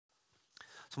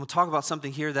So I'm going to talk about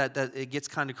something here that it gets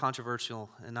kind of controversial,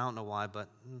 and I don't know why, but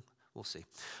we'll see.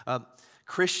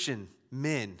 Christian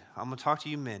men, I'm going to talk to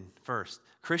you men first.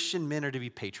 Christian men are to be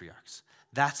patriarchs.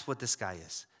 That's what this guy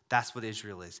is. That's what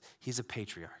Israel is. He's a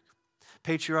patriarch.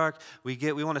 Patriarch, we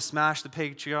want to smash the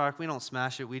patriarch. We don't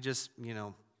smash it. We just,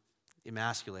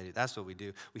 emasculate it. That's what we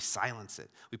do. We silence it.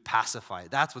 We pacify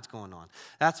it. That's what's going on.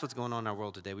 That's what's going on in our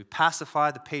world today. We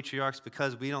pacify the patriarchs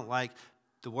because we don't like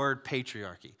the word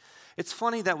patriarchy. It's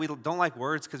funny that we don't like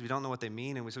words because we don't know what they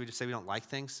mean, and so we just say we don't like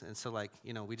things. And so, I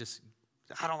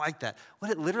don't like that.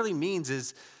 What it literally means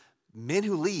is men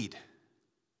who lead.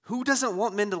 Who doesn't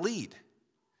want men to lead?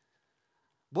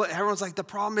 Everyone's like, the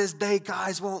problem is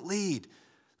guys won't lead.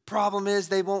 Problem is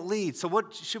they won't lead. So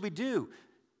what should we do?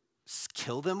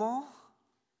 Kill them all?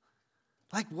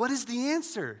 What is the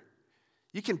answer?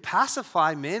 You can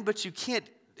pacify men, but you can't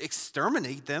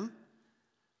exterminate them.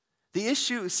 The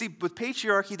issue, with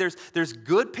patriarchy, there's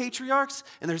good patriarchs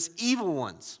and there's evil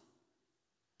ones.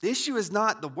 The issue is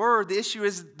not the word, the issue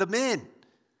is the men.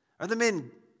 Are the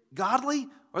men godly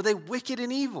or are they wicked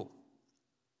and evil?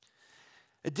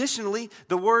 Additionally,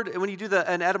 the word, when you do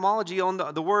an etymology on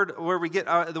the word where we get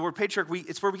the word patriarch,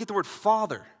 it's where we get the word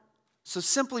father. So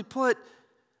simply put,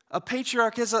 a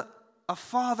patriarch is a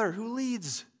father who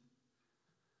leads.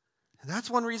 And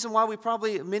that's one reason why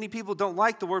many people don't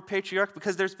like the word patriarch,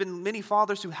 because there's been many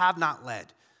fathers who have not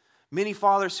led. Many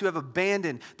fathers who have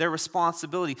abandoned their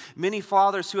responsibility. Many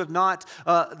fathers who have not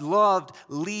loved,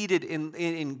 leaded,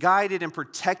 and guided and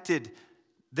protected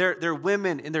their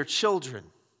women and their children.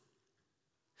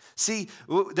 See,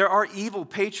 there are evil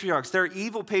patriarchs. There are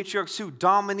evil patriarchs who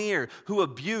domineer, who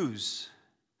abuse,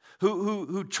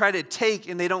 who try to take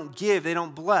and they don't give, they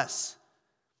don't bless.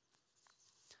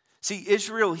 See,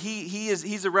 Israel,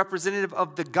 he's a representative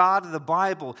of the God of the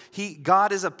Bible.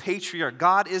 God is a patriarch.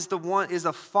 God is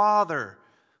a father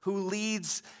who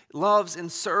leads, loves,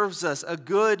 and serves us. A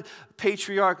good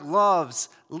patriarch loves,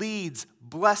 leads,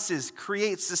 blesses,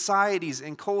 creates societies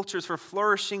and cultures for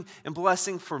flourishing and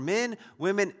blessing for men,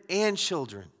 women, and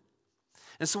children.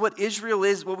 And so what Israel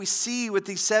is, what we see with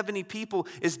these 70 people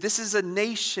is this is a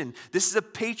nation. This is a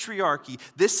patriarchy.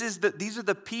 These are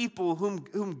the people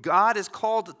whom God has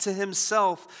called to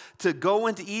himself to go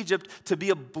into Egypt to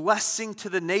be a blessing to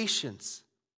the nations.